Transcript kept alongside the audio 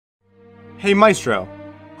Hey Maestro,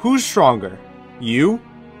 who's stronger, you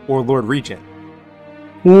or Lord Regent?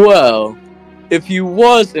 Well, if he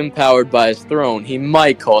was empowered by his throne, he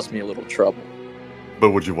might cause me a little trouble. But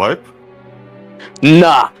would you wipe?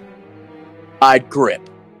 Nah, I'd grip.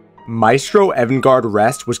 Maestro Evangard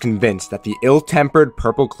Rest was convinced that the ill-tempered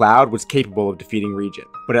purple cloud was capable of defeating Regent.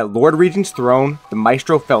 But at Lord Regent's throne, the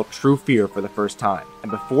Maestro felt true fear for the first time. And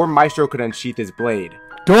before Maestro could unsheath his blade,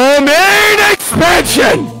 Domain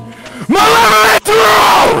expansion! Malevolent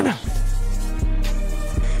throne!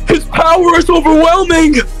 His power is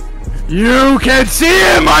overwhelming! You can see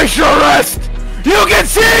him, Maestro Rest! You can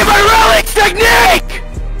see my relic technique!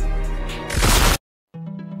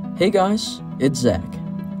 Hey guys, it's Zach.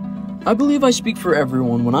 I believe I speak for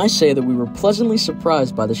everyone when I say that we were pleasantly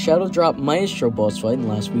surprised by the Shadow Drop Maestro boss fight in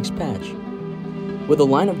last week's patch. With a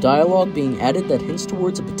line of dialogue being added that hints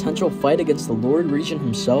towards a potential fight against the Lord Regent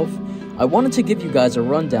himself, I wanted to give you guys a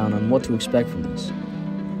rundown on what to expect from this.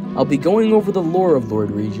 I'll be going over the lore of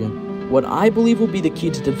Lord Regent, what I believe will be the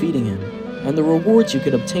key to defeating him, and the rewards you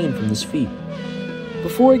could obtain from this feat.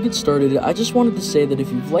 Before I get started, I just wanted to say that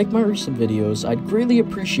if you've liked my recent videos, I'd greatly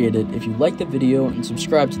appreciate it if you like the video and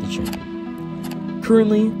subscribe to the channel.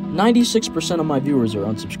 Currently, 96% of my viewers are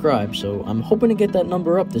unsubscribed, so I'm hoping to get that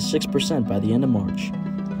number up to 6% by the end of March.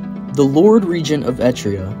 The Lord Regent of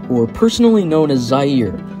Etria, or personally known as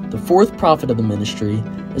Zaire, the fourth prophet of the ministry,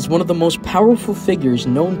 is one of the most powerful figures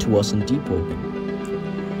known to us in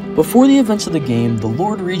Deepwoken. Before the events of the game, the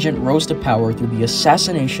Lord Regent rose to power through the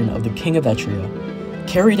assassination of the King of Etria,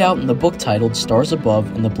 carried out in the book titled Stars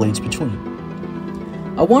Above and the Blades Between.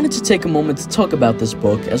 I wanted to take a moment to talk about this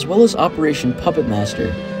book as well as Operation Puppet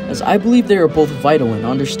Master, as I believe they are both vital in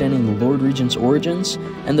understanding the Lord Regent's origins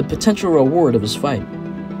and the potential reward of his fight.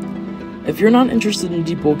 If you're not interested in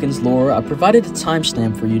Deepwoken's lore, I provided a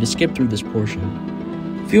timestamp for you to skip through this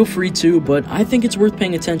portion. Feel free to, but I think it's worth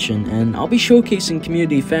paying attention, and I'll be showcasing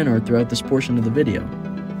community fan art throughout this portion of the video.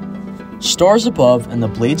 Stars Above and the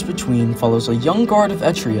Blades Between follows a young guard of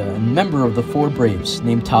Etria and member of the Four Braves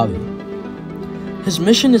named Tavi. His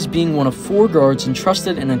mission is being one of 4 guards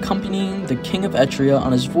entrusted in accompanying the King of Etria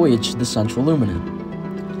on his voyage to the Central Luminant.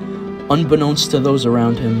 Unbeknownst to those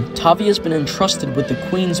around him, Tavi has been entrusted with the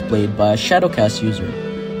Queen's Blade by a Shadowcast user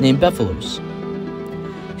named Bephalos.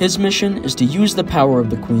 His mission is to use the power of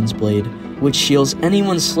the Queen's Blade, which shields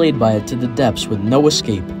anyone slayed by it to the depths with no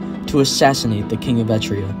escape, to assassinate the King of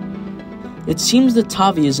Etria. It seems that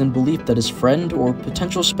Tavi is in belief that his friend or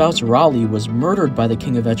potential spouse Raleigh was murdered by the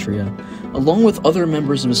King of Etria, along with other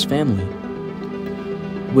members of his family.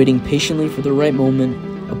 Waiting patiently for the right moment,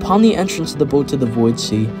 upon the entrance of the boat to the Void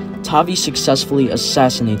Sea, Tavi successfully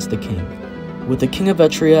assassinates the king. With the King of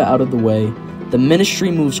Etria out of the way, the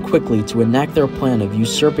Ministry moves quickly to enact their plan of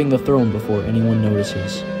usurping the throne before anyone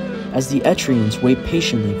notices, as the Etrians wait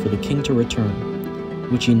patiently for the king to return,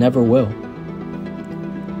 which he never will.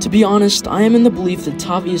 To be honest, I am in the belief that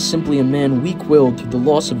Tavi is simply a man weak-willed through the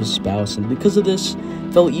loss of his spouse, and because of this,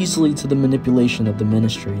 fell easily to the manipulation of the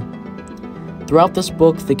Ministry. Throughout this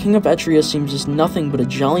book, the King of Etria seems as nothing but a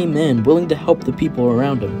jolly man willing to help the people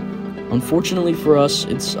around him. Unfortunately for us,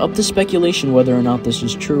 it's up to speculation whether or not this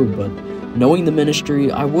is true, but knowing the Ministry,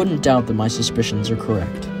 I wouldn't doubt that my suspicions are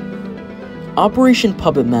correct. Operation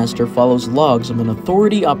Puppet Master follows logs of an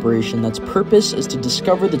authority operation that's purpose is to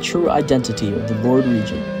discover the true identity of the Lord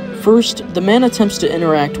Regent. First, the man attempts to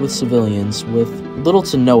interact with civilians with little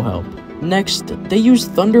to no help. Next, they use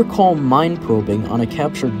Thundercall mind probing on a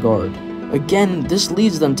captured guard. Again, this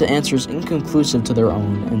leads them to answers inconclusive to their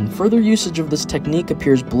own, and further usage of this technique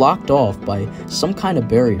appears blocked off by some kind of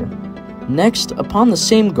barrier. Next, upon the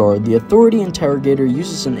same guard, the authority interrogator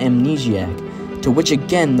uses an amnesiac, to which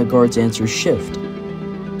again the guard's answers shift.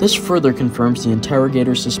 This further confirms the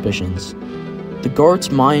interrogator's suspicions. The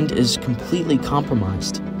guard's mind is completely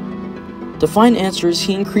compromised. To find answers,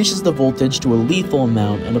 he increases the voltage to a lethal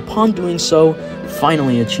amount, and upon doing so,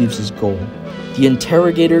 finally achieves his goal. The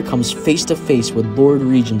interrogator comes face to face with Lord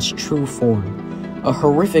Regent's true form, a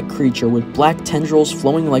horrific creature with black tendrils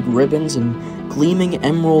flowing like ribbons and gleaming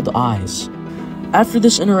emerald eyes. After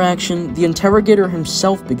this interaction, the interrogator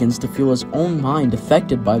himself begins to feel his own mind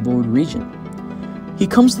affected by Lord Regent. He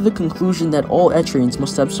comes to the conclusion that all Etrians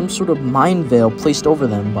must have some sort of mind veil placed over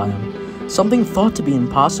them by him, something thought to be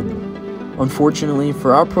impossible. Unfortunately,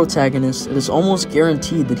 for our protagonist, it is almost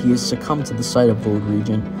guaranteed that he has succumbed to the sight of Lord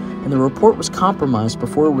Regent, and the report was compromised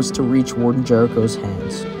before it was to reach Warden Jericho's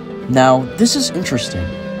hands. Now, this is interesting.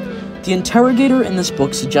 The interrogator in this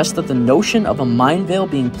book suggests that the notion of a mind veil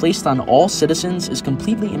being placed on all citizens is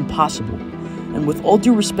completely impossible, and with all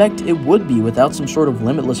due respect, it would be without some sort of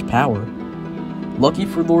limitless power. Lucky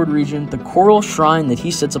for Lord Regent, the coral shrine that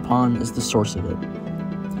he sits upon is the source of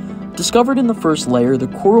it. Discovered in the first layer, the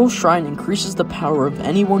coral shrine increases the power of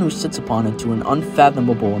anyone who sits upon it to an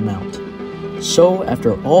unfathomable amount. So,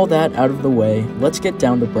 after all that out of the way, let's get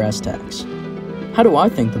down to brass tacks. How do I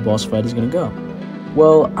think the boss fight is going to go?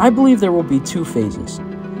 Well, I believe there will be two phases.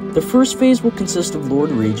 The first phase will consist of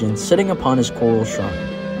Lord Regent sitting upon his coral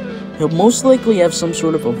shrine. He'll most likely have some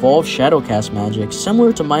sort of evolved Shadowcast magic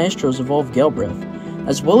similar to Maestro's evolved Gale Breath,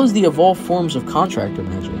 as well as the evolved forms of Contractor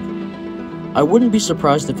magic. I wouldn't be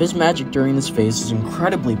surprised if his magic during this phase is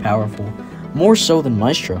incredibly powerful, more so than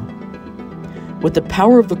Maestro. With the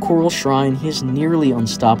power of the coral shrine, he is nearly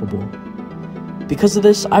unstoppable. Because of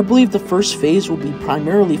this, I believe the first phase will be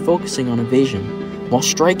primarily focusing on evasion, while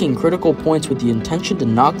striking critical points with the intention to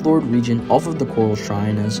knock Lord Regent off of the coral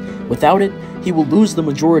shrine, as without it, he will lose the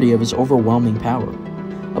majority of his overwhelming power.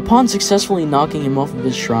 Upon successfully knocking him off of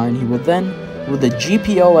his shrine, he will then, with a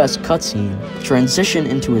GPO-esque cutscene, transition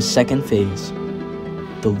into his second phase.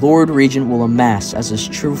 The Lord Regent will amass as his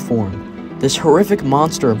true form, this horrific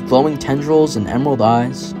monster of glowing tendrils and emerald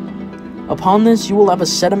eyes. Upon this, you will have a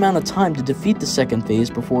set amount of time to defeat the second phase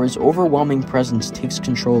before his overwhelming presence takes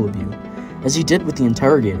control of you, as he did with the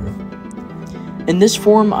Interrogator. In this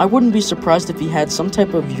form, I wouldn't be surprised if he had some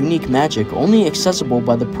type of unique magic only accessible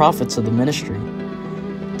by the prophets of the Ministry.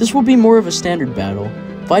 This will be more of a standard battle,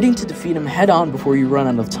 fighting to defeat him head-on before you run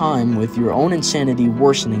out of time, with your own insanity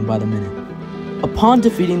worsening by the minute. Upon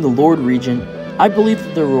defeating the Lord Regent, I believe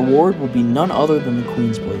that the reward will be none other than the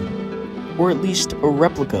Queen's Blade, or at least a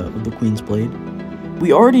replica of the Queen's Blade.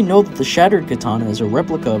 We already know that the Shattered Katana is a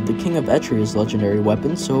replica of the King of Etria's legendary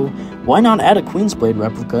weapon, so why not add a Queen's Blade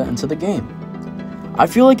replica into the game? I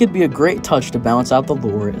feel like it'd be a great touch to balance out the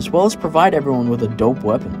lore, as well as provide everyone with a dope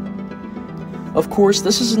weapon. Of course,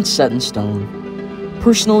 this isn't set in stone.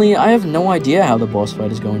 Personally, I have no idea how the boss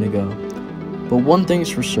fight is going to go, but one thing's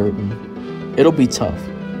for certain, it'll be tough.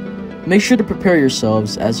 Make sure to prepare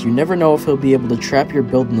yourselves, as you never know if he'll be able to trap your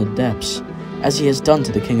build in the depths, as he has done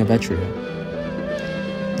to the King of Etria.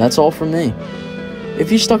 That's all from me.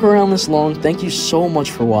 If you stuck around this long, thank you so much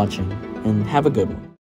for watching, and have a good one.